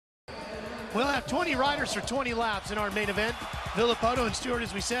We'll have 20 riders for 20 laps in our main event. Villopoto and Stewart,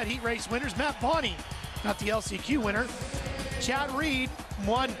 as we said, heat race winners. Matt Bonney got the LCQ winner. Chad Reed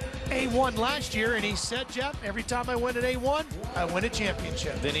won A1 last year, and he said, Jeff, every time I win at A1, I win a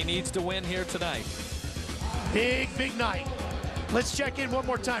championship. Then he needs to win here tonight. Big, big night. Let's check in one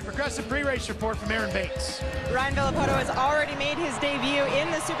more time. Progressive pre-race report from Aaron Bates. Ryan Villopoto has already made his debut in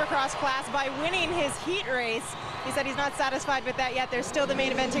the Supercross class by winning his heat race. He said he's not satisfied with that yet. There's still the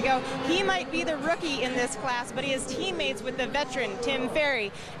main event to go. He might be the rookie in this class, but he has teammates with the veteran, Tim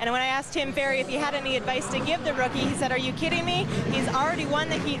Ferry. And when I asked Tim Ferry if he had any advice to give the rookie, he said, are you kidding me? He's already won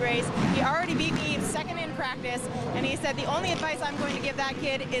the heat race. He already beat me second in practice. And he said, the only advice I'm going to give that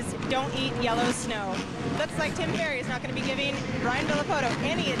kid is don't eat yellow snow. Looks like Tim Ferry is not going to be giving Ryan Villopoto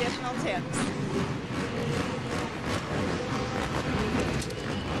any additional tips.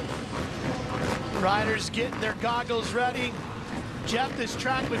 Riders getting their goggles ready. Jeff, this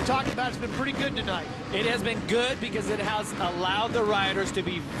track we've talked about has been pretty good tonight. It has been good because it has allowed the riders to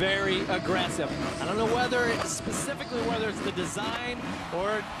be very aggressive. I don't know whether it's specifically whether it's the design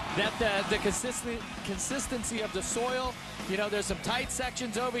or that the consistency of the soil. You know, there's some tight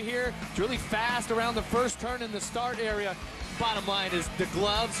sections over here. It's really fast around the first turn in the start area. Bottom line is the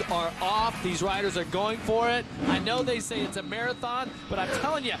gloves are off. These riders are going for it. I know they say it's a marathon, but I'm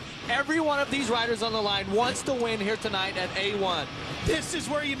telling you, every one of these riders on the line wants to win here tonight at A1. This is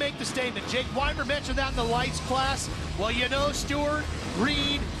where you make the statement. Jake Weimer mentioned that in the lights class. Well, you know, Stewart,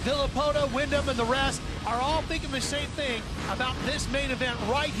 Reed, Villopoto, Wyndham, and the rest are all thinking the same thing about this main event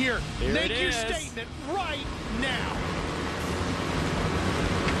right here. Make your statement right now.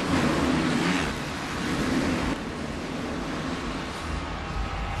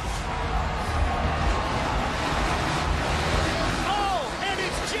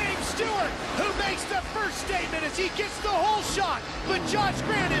 Statement as he gets the whole shot, but Josh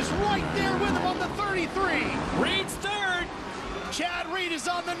Grant is right there with him on the 33. Reed's third. Chad Reed is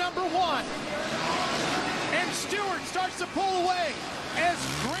on the number 1. And Stewart starts to pull away as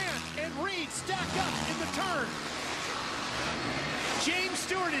Grant and Reed stack up in the turn. James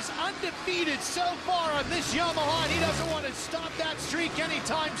Stewart is undefeated so far on this Yamaha, and he doesn't want to stop that streak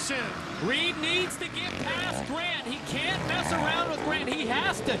anytime soon. Reed needs to get past Grant. He can't mess around with Grant. He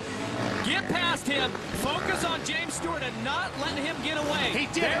has to get past him, focus on James Stewart, and not let him get away. He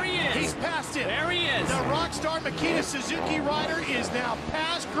did. There he is. He's past him. There he is. The Rockstar Makita Suzuki rider is now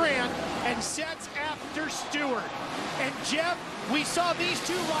past Grant and sets after Stewart. And Jeff, we saw these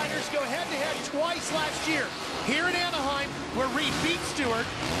two riders go head-to-head twice last year. Here in Anaheim, where Reed beat Stewart,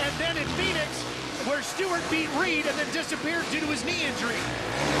 and then in Phoenix, where Stewart beat Reed and then disappeared due to his knee injury.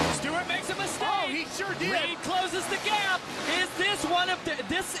 Stewart makes a mistake. Oh, he sure did. Reed closes the gap. Is this one of the,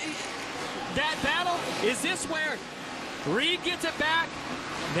 that battle? Is this where Reed gets it back?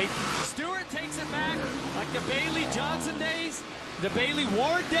 Stewart takes it back like the Bailey Johnson days, the Bailey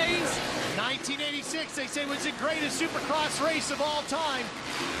Ward days. 1986, they say, was the greatest Supercross race of all time.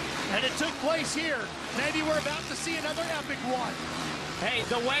 And it took place here. Maybe we're about to see another epic one. Hey,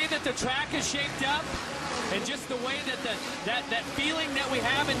 the way that the track is shaped up, and just the way that that feeling that we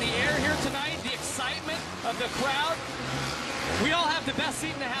have in the air here tonight, the excitement of the crowd, we all have the best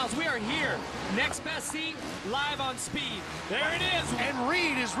seat in the house. We are here. Next best seat, live on speed. There it is. And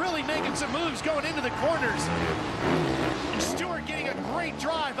Reed is really making some moves going into the corners. And Stewart getting a great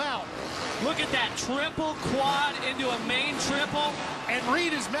drive out. Look at that triple quad into a main triple. And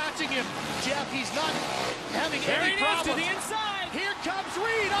Reed is matching him. Jeff, he's not having any problems. To the inside. Here comes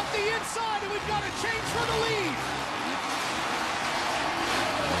Reed up the inside, and we've got a change for the lead.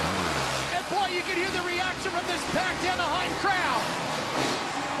 And boy, you can hear the reaction from this packed Anaheim crowd.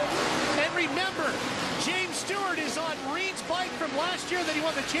 And remember, James Stewart is on Reed's bike from last year that he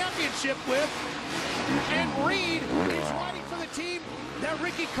won the championship with. And Reed is riding for the team that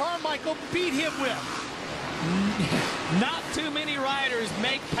Ricky Carmichael beat him with. Not too many riders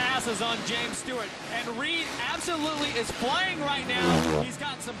make passes on James Stewart, and Reed absolutely is flying right now. He's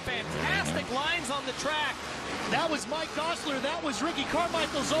got some fantastic lines on the track. That was Mike Gosler. That was Ricky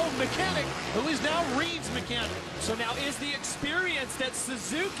Carmichael's old mechanic, who is now Reed's mechanic. So now is the experience that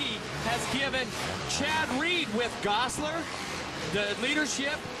Suzuki has given Chad Reed with Gosler, the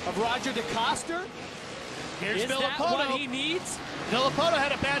leadership of Roger DeCoster. Here's Is that Villopoto. what he needs? Villopoto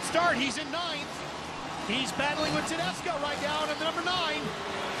had a bad start. He's in 9th. He's battling with Tedesco right now on the number 9.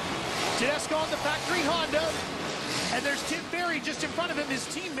 Tedesco on the factory Honda. And there's Tim Ferry just in front of him, his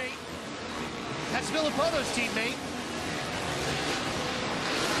teammate. That's Villopoto's teammate.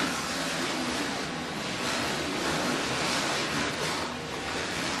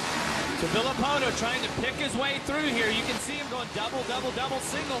 So Villopoto trying to pick his way through here. You can see him going double, double, double,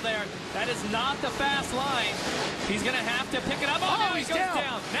 single there. That is not the fast line. He's going to have to pick it up. Oh, now he goes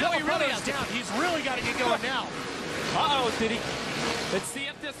down. Now he really is down. He's really got to get going now. Uh-oh, did he? Let's see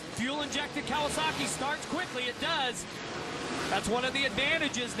if this fuel-injected Kawasaki starts quickly. It does. That's one of the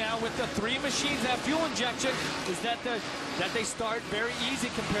advantages now with the 3 machines that have fuel injection, is that they start very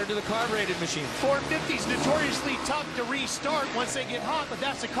easy compared to the carbureted machine. 450 is notoriously tough to restart once they get hot, but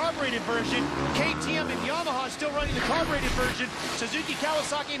that's the carbureted version. KTM and Yamaha still running the carbureted version. Suzuki,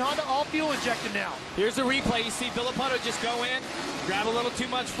 Kawasaki, and Honda all fuel injected now. Here's the replay. You see Villopoto just go in, grab a little too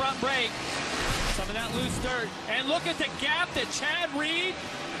much front brake, some of that loose dirt, and look at the gap that Chad Reed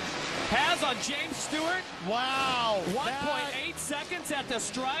has on James Stewart. Wow. 1.8 seconds at the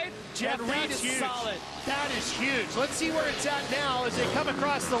stride. Chad Reed is solid. That is huge. Let's see where it's at now as they come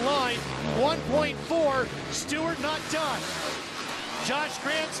across the line. 1.4. Stewart not done. Josh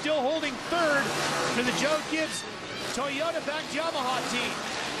Grant still holding third for the Joe Gibbs Toyota-backed Yamaha team.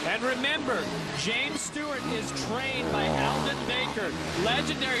 And remember, James Stewart is trained by Alden Baker,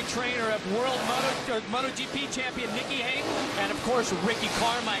 legendary trainer of world MotoGP champion Nicky Hayden, and of course Ricky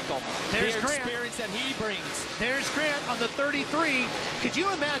Carmichael. There's the Grant. Experience that he brings. There's Grant on the 33. Could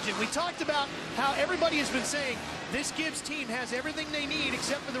you imagine? We talked about how everybody has been saying this Gibbs team has everything they need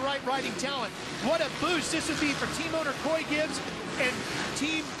except for the right riding talent. What a boost this would be for team owner Coy Gibbs and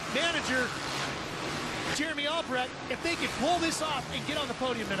team manager Jeremy McGrath if they could pull this off and get on the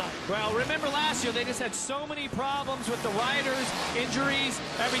podium tonight. Well, remember last year they just had so many problems with the riders, injuries,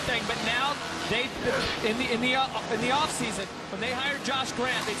 everything. But now they, in the off season, when they hired Josh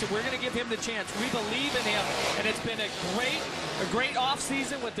Grant, they said we're going to give him the chance. We believe in him, and it's been a great off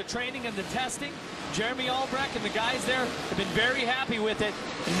season with the training and the testing. Jeremy McGrath and the guys there have been very happy with it,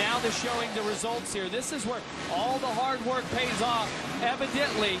 and now they're showing the results here. This is where all the hard work pays off.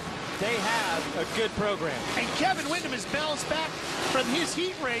 Evidently, they have a good program. And Kevin Windham has bounced back from his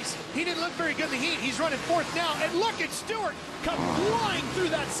heat race. He didn't look very good in the heat. He's running fourth now. And look at Stewart come flying through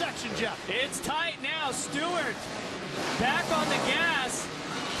that section, Jeff. It's tight now. Stewart back on the gas.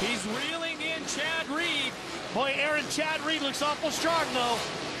 He's reeling in Chad Reed. Boy, Aaron, Chad Reed looks awful strong, though.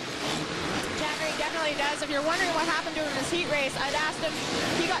 Chad Reed definitely does. If you're wondering what happened to him in his heat race, I'd asked him.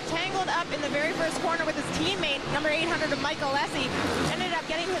 He got tangled up in the very first corner with his teammate, number 800 of Michael Lessie. Ended up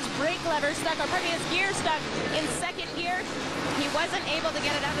getting his brake lever stuck, or pardon me, his gear stuck in second gear. He wasn't able to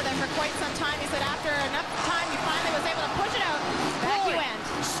get it out of there for quite some time. He said after enough time, he finally was able to push it out. Back he went.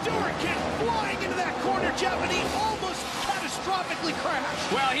 Stewart came flying into that corner, Jeff, and he almost catastrophically crashed.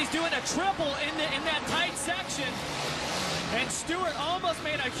 Well, he's doing a triple in that tight section. And Stewart almost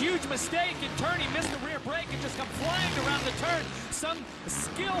made a huge mistake in turn. He missed the rear brake and just come flying around the turn. Some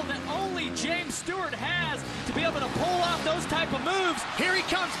skill that only James Stewart has to be able to pull off those type of moves. Here he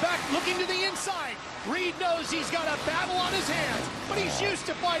comes back looking to the inside. Reed knows he's got a battle on his hands, but he's used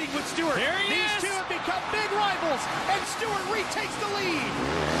to fighting with Stewart. Here he is. These two have become big rivals, and Stewart retakes the lead.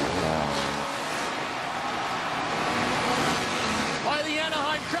 By the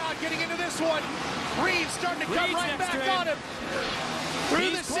Anaheim crowd getting into this one. Reed starting to come right back on him.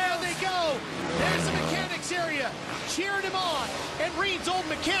 Through the sand they go. There's the mechanics area. Cheering him on. And Reed's old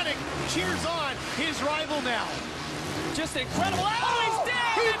mechanic cheers on his rival now. Just incredible. Oh, he's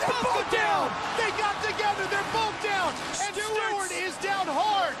down. They're both down. They got together. They're both down. And Stewart is down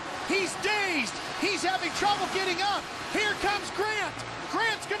hard. He's dazed. He's having trouble getting up. Here comes Grant.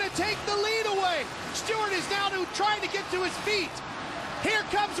 Grant's going to take the lead away. Stewart is now trying to get to his feet. Here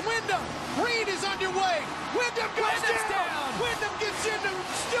comes Windham. Reed is underway. Windham goes down. Windham gets into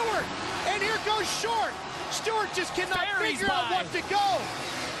Stewart. And here goes Short. Stewart just cannot figure out what to go.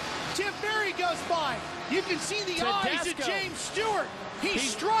 Tim Ferry goes by. You can see the eyes of James Stewart. He's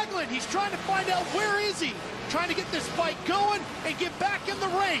struggling. He's trying to find out where is he. Trying to get this fight going and get back in the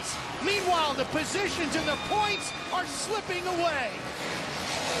race. Meanwhile, the positions and the points are slipping away.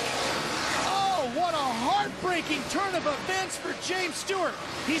 What a heartbreaking turn of events for James Stewart.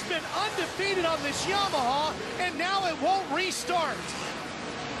 He's been undefeated on this Yamaha, and now it won't restart.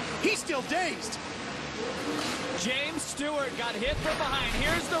 He's still dazed. James Stewart got hit from behind.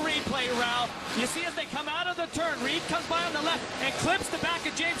 Here's the replay, Ralph. You see as they come out of the turn, Reed comes by on the left and clips the back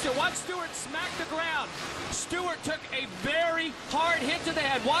of James Stewart. Watch Stewart smack the ground. Stewart took a very hard hit to the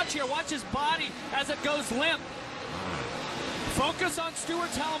head. Watch here, watch his body as it goes limp. Focus on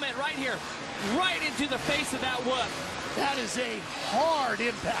Stewart's helmet right here. Right into the face of that whoop. That is a hard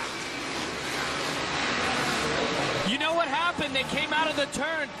impact. You know what happened? They came out of the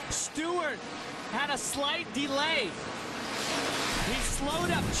turn. Stewart had a slight delay. He slowed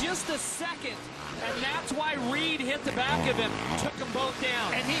up just a second, And that's why Reed hit the back of him, took them both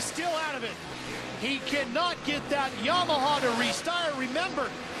down. And he's still out of it. He cannot get that Yamaha to restart. Remember,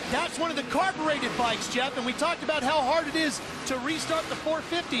 that's one of the carbureted bikes, Jeff, and we talked about how hard it is to restart the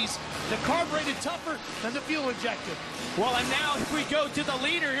 450s. The carbureted tougher than the fuel injected. Well, and now if we go to the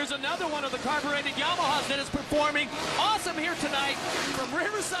leader, here's another one of the carbureted Yamahas that is performing awesome here tonight from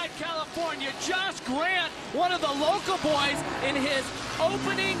Riverside, California. Josh Grant, one of the local boys in his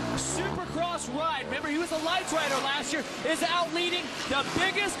opening Supercross ride. Remember, he was a lights rider last year, is out leading the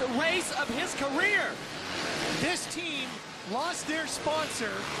biggest race of his career. This team lost their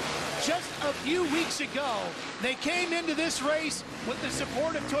sponsor just a few weeks ago. They came into this race with the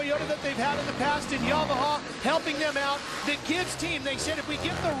support of Toyota that they've had in the past and Yamaha helping them out. The Gibbs team, they said if we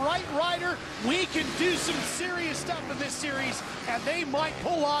get the right rider, we can do some serious stuff in this series, and they might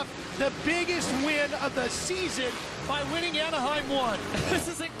pull off the biggest win of the season by winning Anaheim 1. This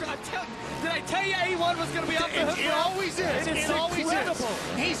is incredible. Did I tell you A1 was going to be off the hook? It always is. It is always incredible.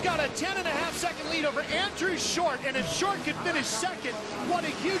 is. He's got a 10.5 second lead over Andrew Short, and if Short could finish second, what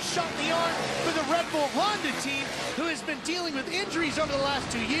a huge shot in the arm for the Red Bull Honda team, who has been dealing with injuries over the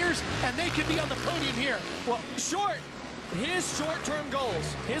last 2 years, and they could be on the podium here. Well, Short, his short-term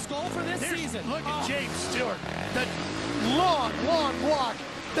goals, his goal for this season. Look at James Stewart, the long walk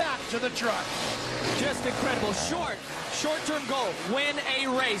back to the truck. Just incredible. Short-term goal, win a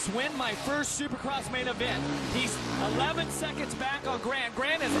race, win my first Supercross main event. He's 11 seconds back on Grant.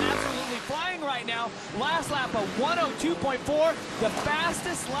 Grant is absolutely flying right now. Last lap of 102.4, the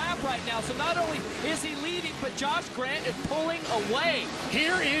fastest lap right now. So not only is he leading, but Josh Grant is pulling away.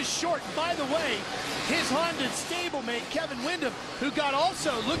 Here is Short. By the way, his Honda stablemate, Kevin Windham, who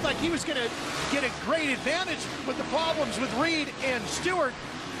looked like he was going to get a great advantage with the problems with Reed and Stewart.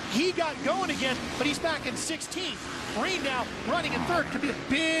 He got going again, but he's back in 16th. Reed now running in third. Could be a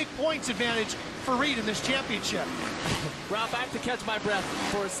big points advantage for Reed in this championship. Ralph, I have to catch my breath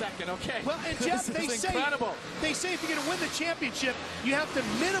for a second, okay? Well, and Jeff, they say if you're going to win the championship, you have to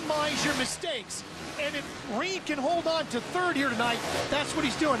minimize your mistakes. And if Reed can hold on to third here tonight, that's what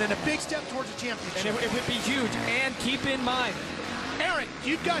he's doing, and a big step towards the championship. And it would be huge. And keep in mind, Aaron,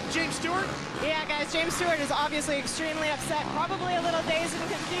 you've got James Stewart? Yeah, guys, James Stewart is obviously extremely upset, probably a little dazed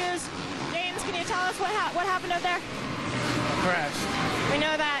and confused. James, can you tell us what happened out there? Crash. We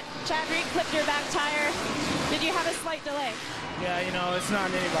know that Chad Reed clipped your back tire. Did you have a slight delay? Yeah, you know, it's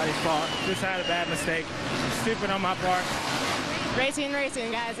not anybody's fault. Just had a bad mistake. Stupid on my part. Racing,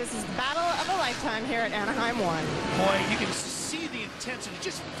 guys. This is the battle of a lifetime here at Anaheim 1. Boy, you can see the intensity,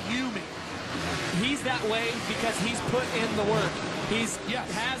 just fuming. He's that way because he's put in the work.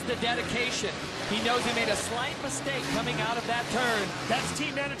 Has the dedication. He knows he made a slight mistake coming out of that turn. That's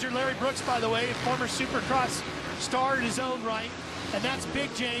team manager Larry Brooks, by the way, former Supercross star in his own right. And that's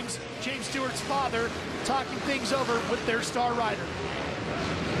Big James, James Stewart's father, talking things over with their star rider.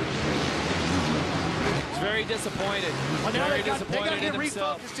 He's very disappointed. Well, now they got to get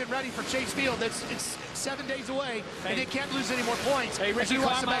himself. refocused and ready for Chase Field. It's 7 days away, and they can't lose any more points. Hey, Ricky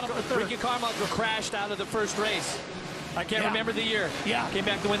Carmichael crashed out of the first race. I can't remember the year. Yeah. Came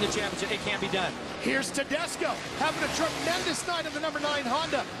back to win the championship. It can't be done. Here's Tedesco having a tremendous night of the number 9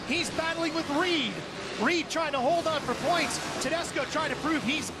 Honda. He's battling with Reed. Reed trying to hold on for points. Tedesco trying to prove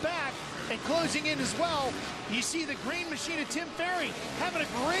he's back and closing in as well. You see the green machine of Tim Ferry having a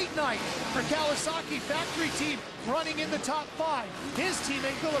great night for Kawasaki factory team running in the top 5. His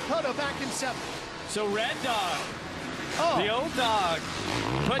teammate Villapoto back in 7th. So Red Dog, the old dog,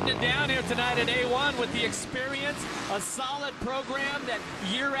 putting it down here tonight at A1 with the experience, a solid program that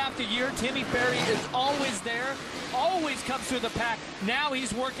year after year, Timmy Ferry is always there, always comes through the pack. Now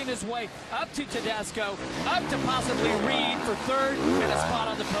he's working his way up to Tedesco, up to possibly Reed for third, and a spot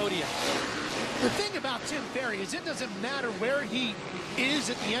on the podium. The thing about Tim Ferry is it doesn't matter where he is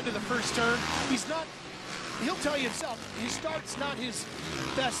at the end of the first turn. He'll tell you himself, his start's not his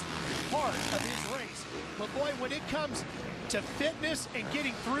best part of his race. But boy, when it comes to fitness and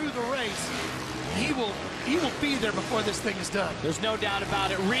getting through the race, he will be there before this thing is done. There's no doubt about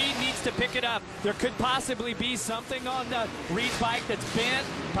it. Reed needs to pick it up. There could possibly be something on the Reed's bike that's bent,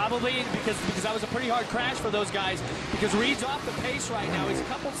 probably because that was a pretty hard crash for those guys, because Reed's off the pace right now. He's a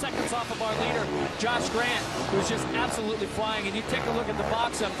couple seconds off of our leader, Josh Grant, who's just absolutely flying. And you take a look at the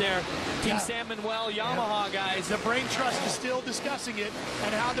box up there, Team Sam Manuel, Yamaha guys. The Brain Trust is still discussing it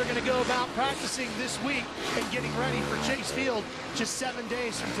and how they're going to go about practicing this week and getting ready for Chase Field just 7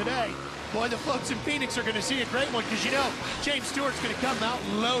 days from today. Boy, the folks in Phoenix are going to see a great one because, you know, James Stewart's going to come out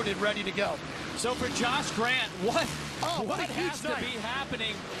loaded, ready to go. So for Josh Grant, what has to be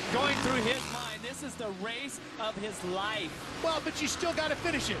happening going through his mind? This This is the race of his life. Well, but you still got to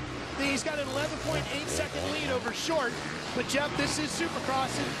finish it. He's got an 11.8-second lead over Short. But, Jeff, this is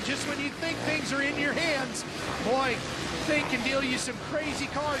Supercross, and just when you think things are in your hands, boy, they can deal you some crazy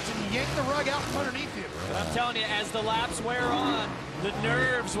cards and yank the rug out from underneath you. I'm telling you, as the laps wear on, the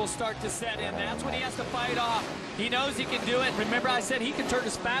nerves will start to set in. That's when he has to fight off. He knows he can do it. Remember, I said he can turn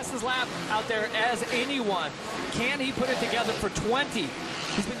as fast as lap out there as anyone. Can he put it together for 20?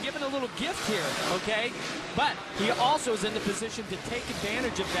 He's been given a little gift here, okay? But he also is in the position to take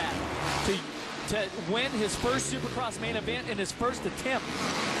advantage of that, to win his first Supercross main event in his first attempt.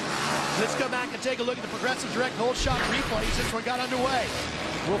 Let's go back and take a look at the progressive direct hold shot replays. This one got underway.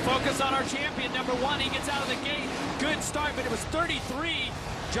 We'll focus on our champion, number 1. He gets out of the gate. Good start, but it was 33.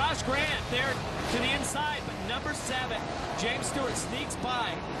 Josh Grant there to the inside, but number 7, James Stewart, sneaks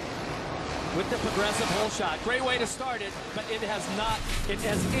by with the progressive hold shot. Great way to start it, but it has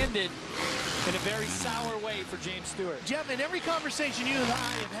ended in a very sour way for James Stewart. Jeff, in every conversation you and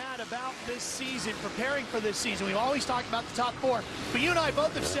I have had about this season, preparing for this season, we've always talked about the top 4, but you and I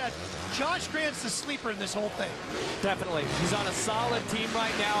both have said Josh Grant's the sleeper in this whole thing. Definitely. He's on a solid team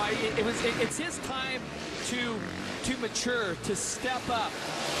right now. It's his time to mature, to step up.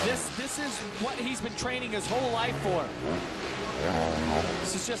 This is what he's been training his whole life for.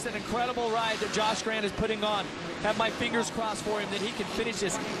 This is just an incredible ride that Josh Grant is putting on. Have my fingers crossed for him that he can finish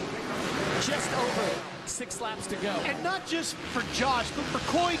this just over 6 laps to go. And not just for Josh, but for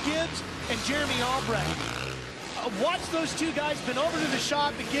Coy Gibbs and Jeremy Albrecht. Watch those two guys. Been over to the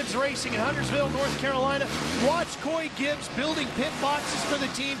shop at Gibbs Racing in Huntersville, North Carolina. Watch Coy Gibbs building pit boxes for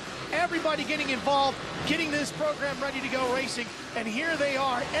the team. Everybody getting involved, getting this program ready to go racing. And here they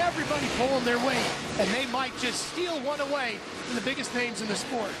are, everybody pulling their weight. And they might just steal one away from the biggest names in the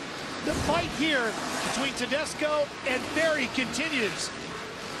sport. The fight here between Tedesco and Ferry continues.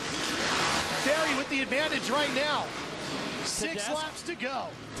 Ferry with the advantage right now. 6 laps to go.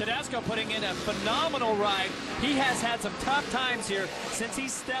 Tedesco putting in a phenomenal ride. He has had some tough times here since he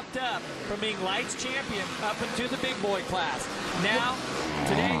stepped up from being lights champion up into the big boy class. Now,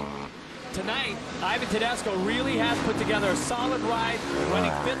 tonight, Ivan Tedesco really has put together a solid ride,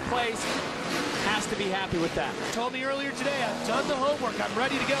 running 5th place. Has to be happy with that. Told me earlier today, I've done the homework. I'm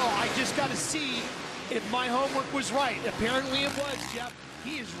ready to go. I just got to see if my homework was right. Apparently it was, Jeff.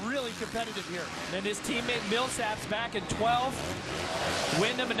 He is really competitive here. And his teammate Millsap's back in 12th.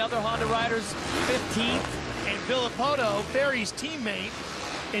 Wyndham, another Honda rider's 15th. And Villapoto, Ferry's teammate,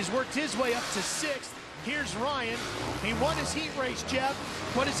 has worked his way up to 6th. Here's Ryan. He won his heat race, Jeff.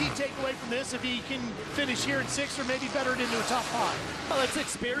 What does he take away from this if he can finish here in 6th or maybe better it into a top 5? Well, it's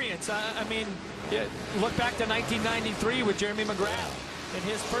experience. I mean, look back to 1993 with Jeremy McGrath. In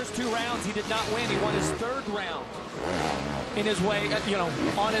his first 2 rounds, he did not win. He won his 3rd round in his way,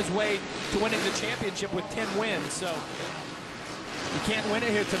 on his way to winning the championship with 10 wins. So you can't win it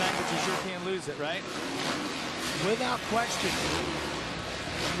here tonight, but you sure can lose it, right? Without question.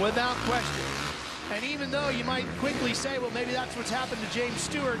 Without question. And even though you might quickly say, well, maybe that's what's happened to James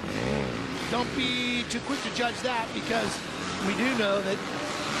Stewart, don't be too quick to judge that, because we do know that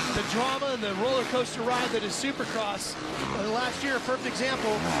the drama and the roller coaster ride that is Supercross, last year, a perfect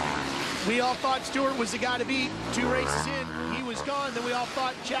example. We all thought Stewart was the guy to beat. 2 races in, he was gone. Then we all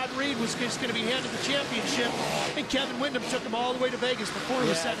thought Chad Reed was just going to be handed the championship, and Kevin Wyndham took him all the way to Vegas before it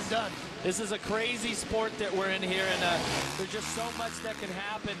was said and done. This is a crazy sport that we're in here, and there's just so much that can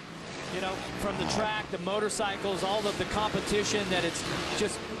happen. From the track, the motorcycles, all of the competition, that it's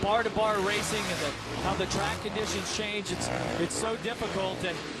just bar-to-bar racing, and how the track conditions change. It's so difficult,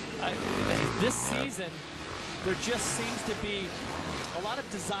 and this season there just seems to be a lot of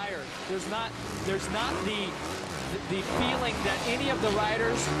desire. There's not the feeling that any of the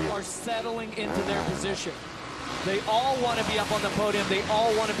riders are settling into their position. They all want to be up on the podium. They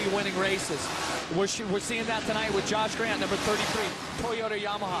all want to be winning races. We're seeing that tonight with Josh Grant, number 33, Toyota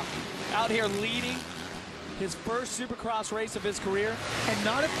Yamaha, out here leading his first Supercross race of his career. And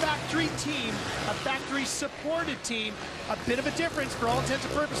not a factory team, a factory-supported team. A bit of a difference for all intents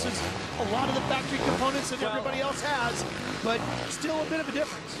and purposes. A lot of the factory components that everybody else has, but still a bit of a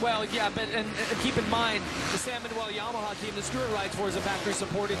difference. Well, yeah, but and keep in mind, the San Manuel Yamaha team that Stewart rides for is a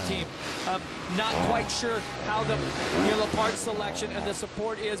factory-supported team. Not quite sure how the parts selection and the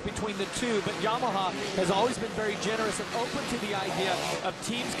support is between the two, but Yamaha has always been very generous and open to the idea of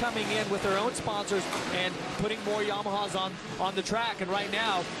teams coming in with their own sponsors and putting more Yamahas on the track. And right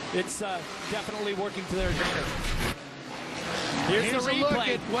now, it's definitely working to their advantage. Here's the a look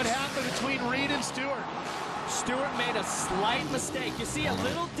replay. at what happened between Reed and Stewart. Stewart made a slight mistake. You see a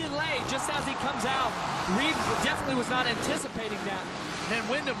little delay just as he comes out. Reed definitely was not anticipating that. then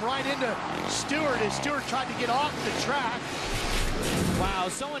Wyndham right into Stewart as Stewart tried to get off the track. Wow,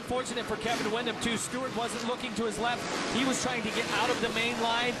 so unfortunate for Kevin Wyndham, too. Stewart wasn't looking to his left. He was trying to get out of the main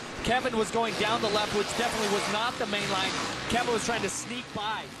line. Kevin was going down the left, which definitely was not the main line. Kevin was trying to sneak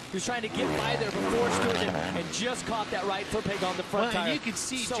by. He was trying to get by there before Stewart and just caught that right foot peg on the front tire. And you could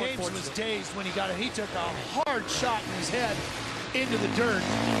see so James was dazed when he got it. He took a hard shot in his head into the dirt.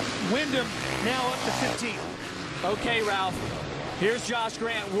 Wyndham now up to 15. Okay, Ralph. Here's Josh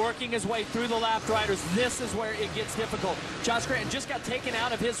Grant working his way through the lap riders. This is where it gets difficult. Josh Grant just got taken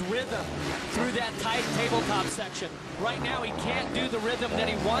out of his rhythm through that tight tabletop section. Right now, he can't do the rhythm that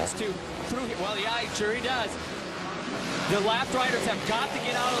he wants to through here. Well, yeah, sure he does. The lap riders have got to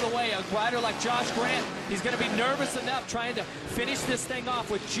get out of the way. A rider like Josh Grant, he's going to be nervous enough trying to finish this thing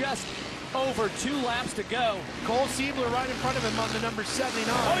off with just over 2 laps to go. Cole Siebler right in front of him on the number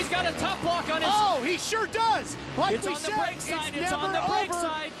 79. Oh, he's got a tough block on his... Oh, he sure does. Like it's we on said, the brake side. It's never on the brake over.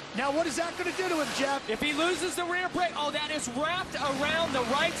 side. Now, what is that going to do to him, Jeff? If he loses the rear brake, oh, that is wrapped around the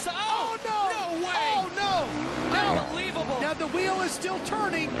right side. Oh, no. No way. Oh, no. Now, unbelievable. Now, the wheel is still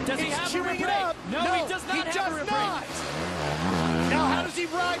turning. Does he He's have a rear chewing it brake? up. No, he does not have a rear brake. Now, how does he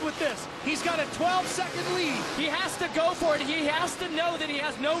ride with this? He's got a 12-second lead. He has to go for it. He has to know that he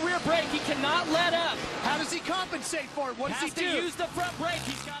has no rear brake. He cannot let up. How does he compensate for it? What does he do? Has to use the front brake.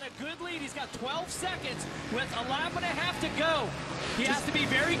 He's got a good lead. He's got 12 seconds with a lap and a half to go. He has to be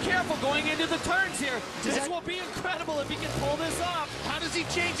very careful going into the turns here. This will be incredible if he can pull this off. How does he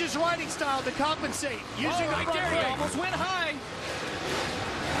change his riding style to compensate? Using right the front there, brake. he almost went high.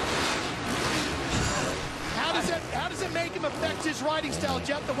 How does it make him affect his riding style,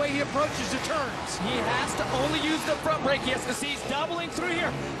 Jeff, the way he approaches the turns? He has to only use the front brake. He has to see he's doubling through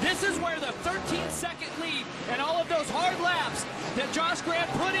here. This is where the 13-second lead and all of those hard laps that Josh Grant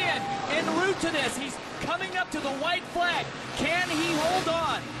put en route to this. He's coming up to the white flag. Can he hold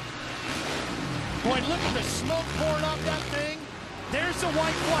on? Boy, look at the smoke pouring off that thing. There's the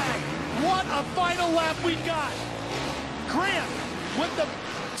white flag. What a final lap we've got. Grant with the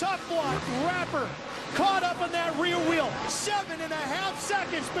tough block wrapper. Caught up in that rear wheel. 7.5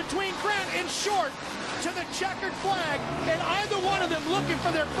 seconds between Grant and Short to the checkered flag, and either one of them looking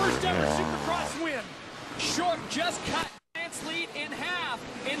for their first ever Supercross win. Short just cut Grant's lead in half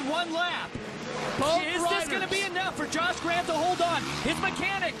in 1 lap. Is this going to be enough for Josh Grant to hold on? His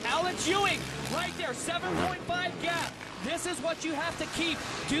mechanic, Alex Ewing, right there, 7.5 gap. This is what you have to keep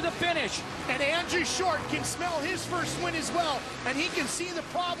to the finish. And Andrew Short can smell his first win as well, and he can see the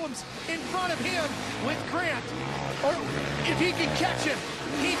problems in front of him with Grant. Or if he can catch him,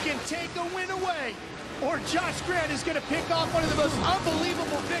 he can take a win away. Or Josh Grant is going to pick off one of the most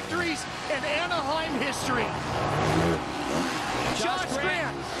unbelievable victories in Anaheim history. Josh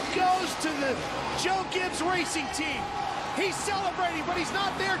Grant goes to the Joe Gibbs Racing Team. He's celebrating, but he's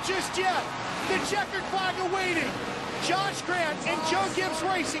not there just yet. The checkered flag awaiting. Josh Grant and Joe Gibbs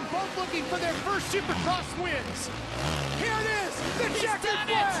Racing both looking for their first Supercross wins. Here it is, the checkered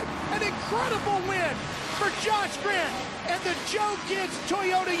flag. An incredible win for Josh Grant and the Joe Gibbs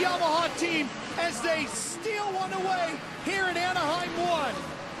Toyota Yamaha team as they steal one away here in Anaheim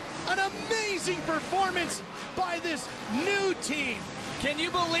 1. An amazing performance by this new team. Can you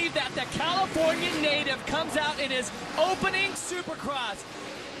believe that the California native comes out in his opening Supercross,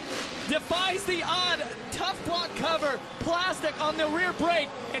 defies the odd tough block cover plastic on the rear brake,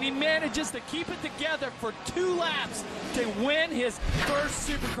 and he manages to keep it together for 2 laps to win his first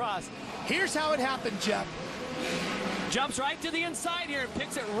Supercross? Here's how it happened, Jeff. Jumps right to the inside here and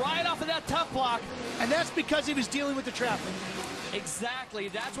picks it right off of that tough block. And that's because he was dealing with the traffic. Exactly.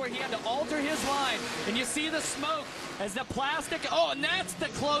 That's where he had to alter his line. And you see the smoke as the plastic, oh, and that's the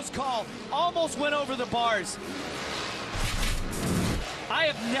close call. Almost went over the bars. I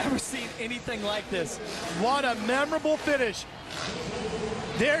have never seen anything like this. What a memorable finish.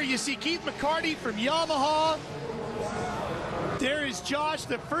 There you see Keith McCarty from Yamaha. There is Josh,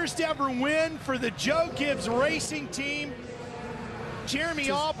 the first ever win for the Joe Gibbs Racing Team. Jeremy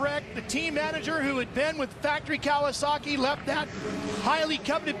Albrecht, the team manager who had been with Factory Kawasaki, left that highly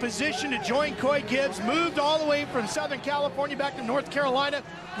coveted position to join Coy Gibbs, moved all the way from Southern California back to North Carolina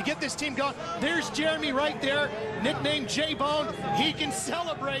to get this team going. There's Jeremy right there, nicknamed J-Bone. He can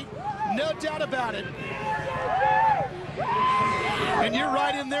celebrate, no doubt about it. And you're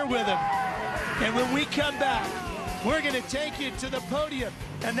right in there with him. And when we come back, we're going to take you to the podium,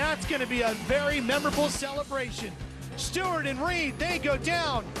 and that's going to be a very memorable celebration. Stewart and Reed, they go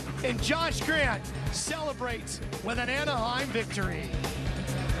down, and Josh Grant celebrates with an Anaheim victory.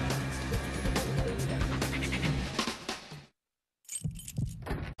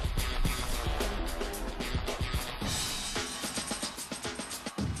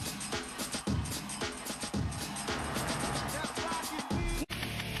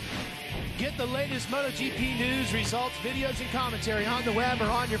 Get the latest MotoGP news, results, videos, and commentary on the web or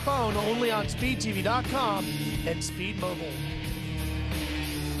on your phone only on SpeedTV.com and Speed Mobile.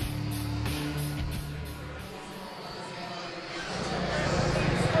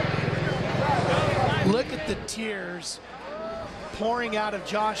 Look at the tears pouring out of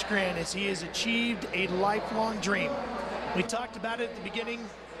Josh Grant as he has achieved a lifelong dream. We talked about it at the beginning,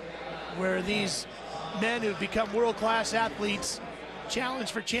 where these men who've become world-class athletes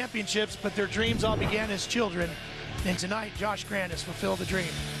challenge for championships, but their dreams all began as children. And tonight, Josh Grant has fulfilled the dream.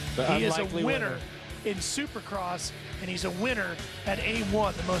 He is a winner in Supercross, and he's a winner at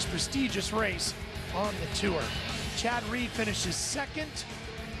A1, the most prestigious race on the tour. Chad Reed finishes second.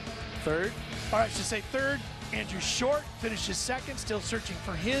 Third. Or I should say third. Andrew Short finishes second, still searching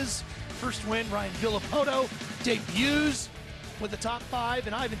for his first win. Ryan Villapoto debuts with the top 5,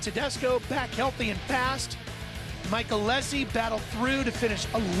 and Ivan Tedesco back healthy and fast. Michael Lessie battled through to finish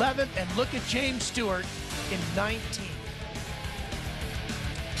 11th, and look at James Stewart in 19th.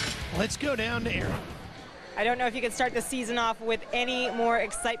 Let's go down to Aaron. I don't know if you could start the season off with any more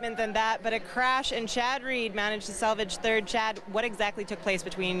excitement than that, but a crash and Chad Reed managed to salvage third. Chad, what exactly took place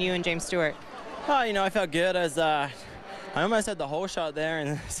between you and James Stewart? Oh, you know, I felt good as I almost had the whole shot there,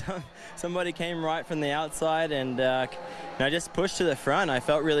 and somebody came right from the outside, and I just pushed to the front. I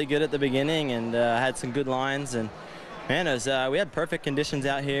felt really good at the beginning, and had some good lines, and man, it was, we had perfect conditions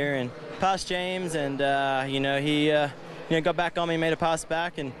out here, and passed James, and you know, he got back on me, made a pass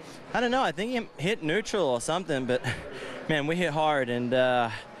back, and I don't know, I think he hit neutral or something, but man, we hit hard, and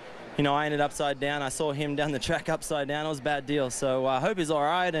you know, I ended upside down. I saw him down the track upside down. It was a bad deal, so I hope he's all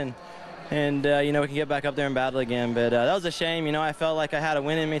right, and you know, we can get back up there and battle again. But that was a shame. You know, I felt like I had a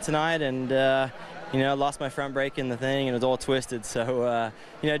win in me tonight, and you know, I lost my front brake in the thing, and it was all twisted. So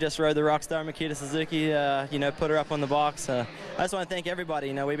you know, just rode the Rockstar Makita Suzuki. You know, put her up on the box. I just want to thank everybody.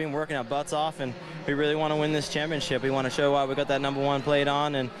 You know, we've been working our butts off, and we really want to win this championship. We want to show why we got that #1 plate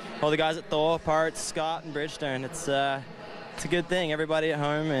on, and all the guys at Thor, Parts, Scott, and Bridgestone. It's a good thing. Everybody at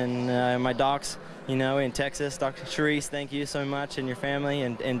home, and my docs, you know, in Texas, Dr. Charisse, thank you so much, and your family,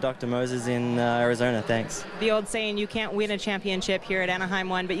 and Dr. Moses in Arizona, thanks. The old saying, you can't win a championship here at Anaheim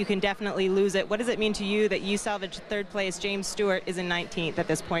 1, but you can definitely lose it. What does it mean to you that you salvaged third place? James Stewart is in 19th at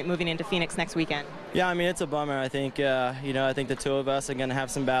this point, moving into Phoenix next weekend. Yeah, I mean, it's a bummer. I think, you know, I think the two of us are going to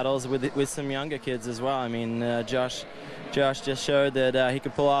have some battles with some younger kids as well. I mean, Josh just showed that he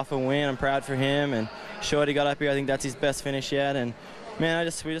could pull off a win. I'm proud for him, and Shorty got up here. I think that's his best finish yet, and man,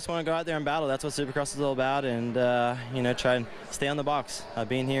 we just want to go out there and battle. That's what Supercross is all about, and you know, try and stay on the box. I've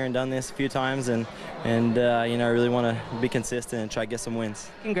been here and done this a few times, and you know, I really want to be consistent and try to get some wins.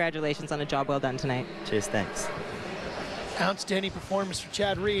 Congratulations on a job well done tonight. Cheers, thanks. Outstanding performance for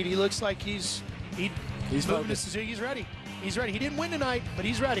Chad Reed. He looks like he's moving to Suzuki. He's ready. He's ready. He didn't win tonight, but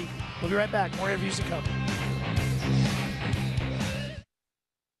he's ready. We'll be right back. More interviews to come.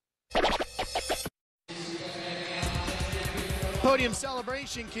 Podium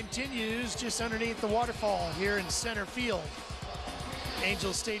celebration continues just underneath the waterfall here in center field.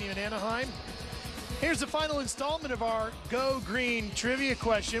 Angels Stadium in Anaheim. Here's the final installment of our Go Green trivia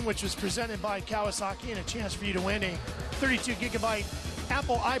question, which was presented by Kawasaki, and a chance for you to win a 32GB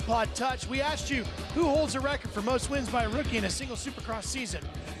Apple iPod Touch. We asked you, who holds the record for most wins by a rookie in a single Supercross season?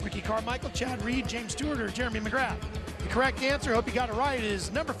 Ricky Carmichael, Chad Reed, James Stewart, or Jeremy McGrath? The correct answer, hope you got it right,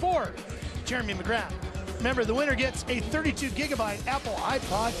 is number 4, Jeremy McGrath. Remember, the winner gets a 32GB Apple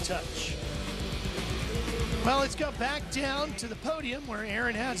iPod Touch. Well, let's go back down to the podium where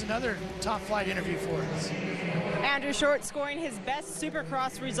Aaron has another top flight interview for us. Andrew Short scoring his best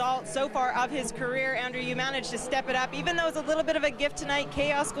Supercross result so far of his career. Andrew, you managed to step it up. Even though it's a little bit of a gift tonight,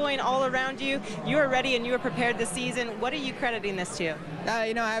 chaos going all around you, you are ready and you are prepared this season. What are you crediting this to?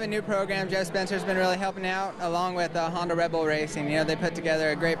 You know, I have a new program. Jeff Spencer's been really helping out, along with Honda Red Bull Racing. You know, they put together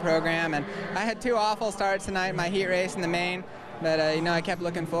a great program, and I had 2 awful starts tonight, my heat race and the main. But, you know, I kept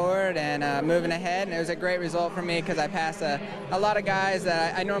looking forward and moving ahead, and it was a great result for me because I passed a lot of guys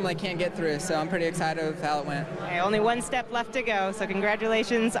that I normally can't get through, so I'm pretty excited with how it went. Okay, only 1 step left to go, so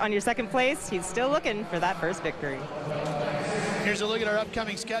congratulations on your second place. He's still looking for that first victory. Here's a look at our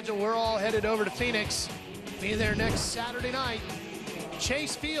upcoming schedule. We're all headed over to Phoenix. Be there next Saturday night.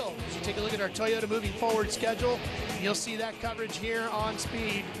 Chase Field. As you take a look at our Toyota moving forward schedule, you'll see that coverage here on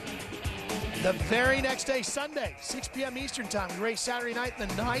Speed. The very next day, Sunday, 6 p.m. Eastern Time. We race Saturday night, the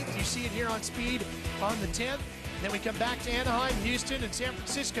 9th. You see it here on Speed on the 10th. Then we come back to Anaheim, Houston, and San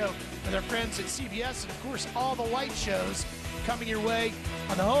Francisco with our friends at CBS. And, of course, all the light shows coming your way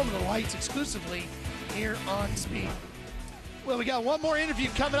on the home of the lights exclusively here on Speed. Well, we got one more interview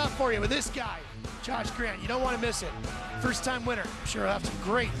coming up for you with this guy, Josh Grant. You don't want to miss it. First-time winner. I'm sure he'll have some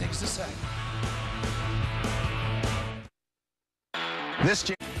great things to say.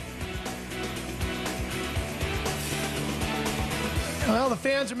 Well, the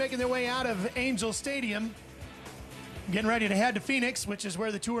fans are making their way out of Angel Stadium, getting ready to head to Phoenix, which is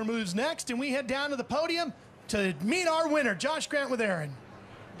where the tour moves next, and we head down to the podium to meet our winner, Josh Grant with Aaron.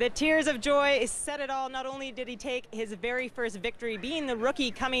 The tears of joy said it all. Not only did he take his very first victory, being the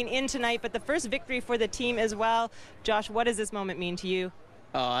rookie coming in tonight, but the first victory for the team as well. Josh, what does this moment mean to you?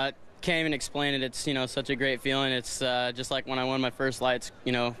 Oh, I can't even explain it. It's, such a great feeling. It's just like when I won my first lights,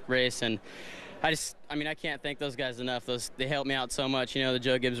 race, and I mean, I can't thank those guys enough. They helped me out so much. The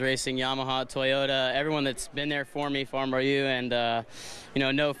Joe Gibbs Racing, Yamaha, Toyota, everyone that's been there for me, Farm RU, and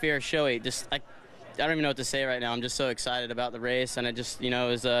No Fear, Shoei. I don't even know what to say right now. I'm just so excited about the race, and it just,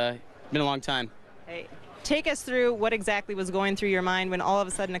 it's been a long time. Hey, take us through what exactly was going through your mind when all of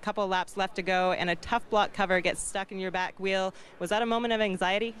a sudden a couple of laps left to go and a tough block cover gets stuck in your back wheel. Was that a moment of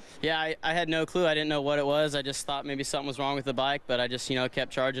anxiety? Yeah, I had no clue. I didn't know what it was. I just thought maybe something was wrong with the bike, but I just,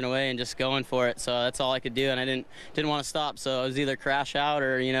 kept charging away and just going for it. So that's all I could do, and I didn't want to stop. So it was either crash out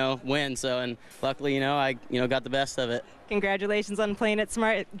or, win. So, and luckily, I, got the best of it. Congratulations on playing it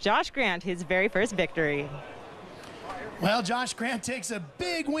smart. Josh Grant, his very first victory. Well, Josh Grant takes a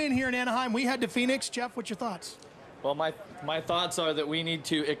big win here in Anaheim. We head to Phoenix. Jeff, what's your thoughts? Well, my thoughts are that we need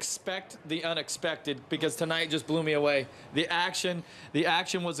to expect the unexpected, because tonight just blew me away. The action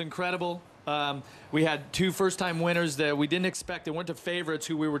was incredible. We had two first-time winners that we didn't expect. They weren't the favorites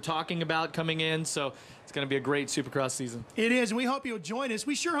who we were talking about coming in, so it's going to be a great Supercross season. It is, and we hope you'll join us.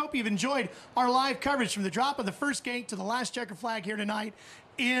 We sure hope you've enjoyed our live coverage from the drop of the first gate to the last checker flag here tonight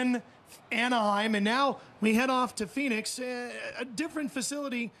in Anaheim. And now we head off to Phoenix, a different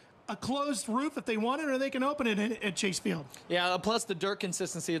facility, a closed roof if they want it, or they can open it at Chase Field. Yeah, plus the dirt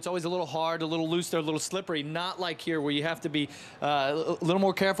consistency, it's always a little hard, a little loose there, a little slippery, not like here where you have to be a little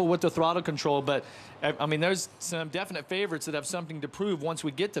more careful with the throttle control. But I mean, there's some definite favorites that have something to prove once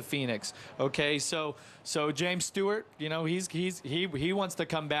we get to Phoenix. Okay, so James Stewart, he wants to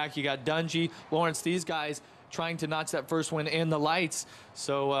come back. You got Dungy, Lawrence, these guys trying to notch that first win in the lights.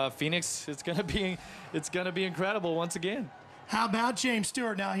 So Phoenix, it's gonna be incredible once again. How about James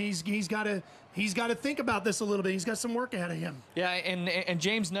Stewart? Now he's got to think about this a little bit. He's got some work ahead of him. Yeah, and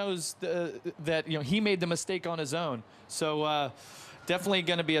James knows that he made the mistake on his own. So definitely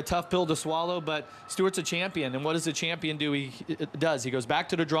going to be a tough pill to swallow. But Stewart's a champion, and what does a champion do? He goes back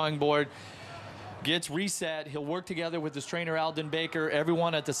to the drawing board, gets reset. He'll work together with his trainer Alden Baker,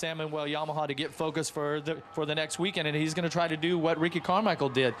 everyone at the San Manuel Yamaha to get focused for the next weekend, and he's going to try to do what Ricky Carmichael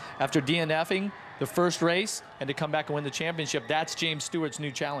did after DNFing the first race and to come back and win the championship. That's James Stewart's new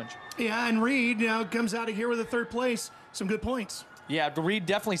challenge. Yeah, and Reed comes out of here with a third place. Some good points. Yeah, Reed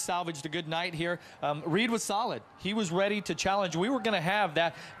definitely salvaged a good night here. Reed was solid. He was ready to challenge. We were going to have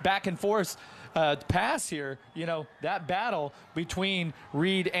that back and forth pass here, that battle between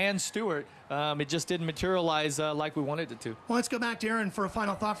Reed and Stewart. It just didn't materialize like we wanted it to. Well, let's go back to Erin for a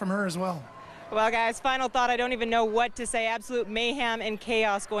final thought from her as well. Well, guys, final thought. I don't even know what to say. Absolute mayhem and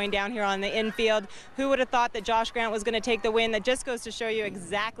chaos going down here on the infield. Who would have thought that Josh Grant was going to take the win? That just goes to show you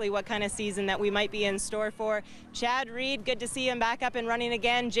exactly what kind of season that we might be in store for. Chad Reed, good to see him back up and running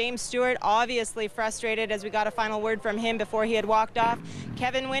again. James Stewart, obviously frustrated as we got a final word from him before he had walked off.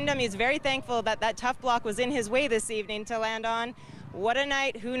 Kevin Windham, he's very thankful that that tough block was in his way this evening to land on. What a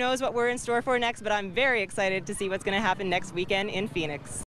night. Who knows what we're in store for next, but I'm very excited to see what's going to happen next weekend in Phoenix.